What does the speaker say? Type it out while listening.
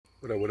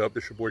What up?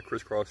 This your boy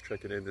Chris Cross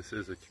checking in. This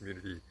is a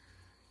community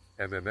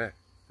MMA.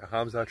 Now,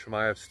 Khamzat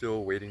Chimaev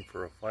still waiting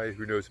for a fight.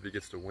 Who knows if he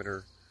gets the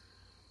winner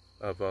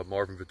of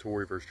Marvin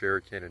Vettori versus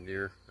Jared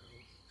Cannonier.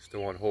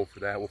 Still on hold for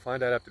that. We'll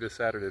find out after this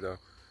Saturday, though.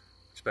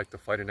 Expect a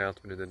fight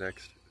announcement in the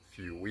next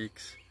few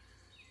weeks.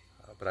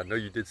 But I know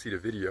you did see the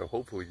video,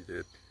 hopefully you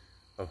did,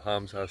 of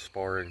Khamzat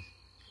sparring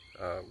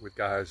with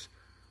guys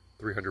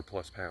 300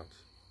 plus pounds.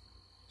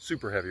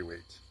 Super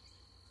heavyweights.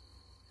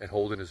 And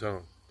holding his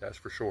own, that's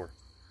for sure.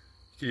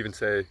 You can even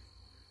say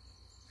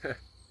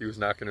he was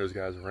knocking those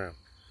guys around.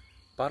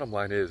 Bottom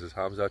line is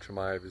Khamzat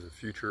Chimaev is a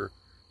future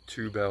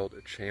two-belt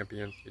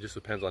champion. It just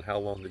depends on how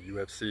long the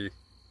UFC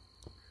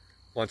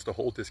wants to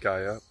hold this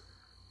guy up,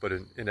 but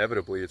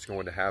inevitably it's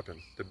going to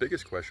happen. The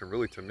biggest question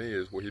really to me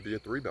is, will he be a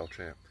three-belt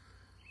champ?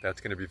 That's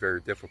going to be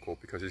very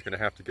difficult because he's going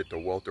to have to get the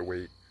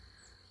welterweight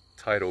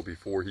title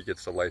before he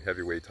gets the light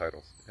heavyweight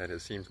title. And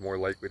it seems more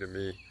likely to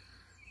me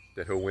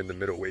that he'll win the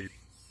middleweight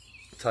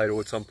title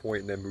at some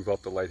point and then move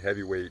up to light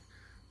heavyweight,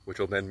 which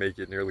will then make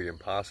it nearly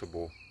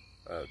impossible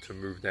to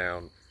move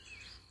down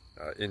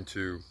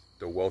into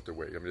the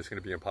welterweight. I mean, it's going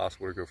to be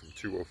impossible to go from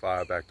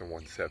 205 back to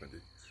 170.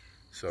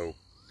 So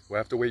we'll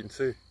have to wait and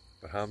see.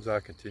 But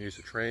Khamzat continues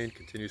to train,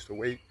 continues to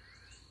wait,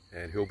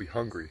 and he'll be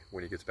hungry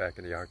when he gets back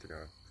in the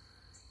octagon.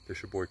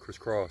 This your boy Chris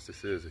Cross.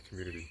 This is a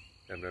community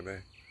MMA.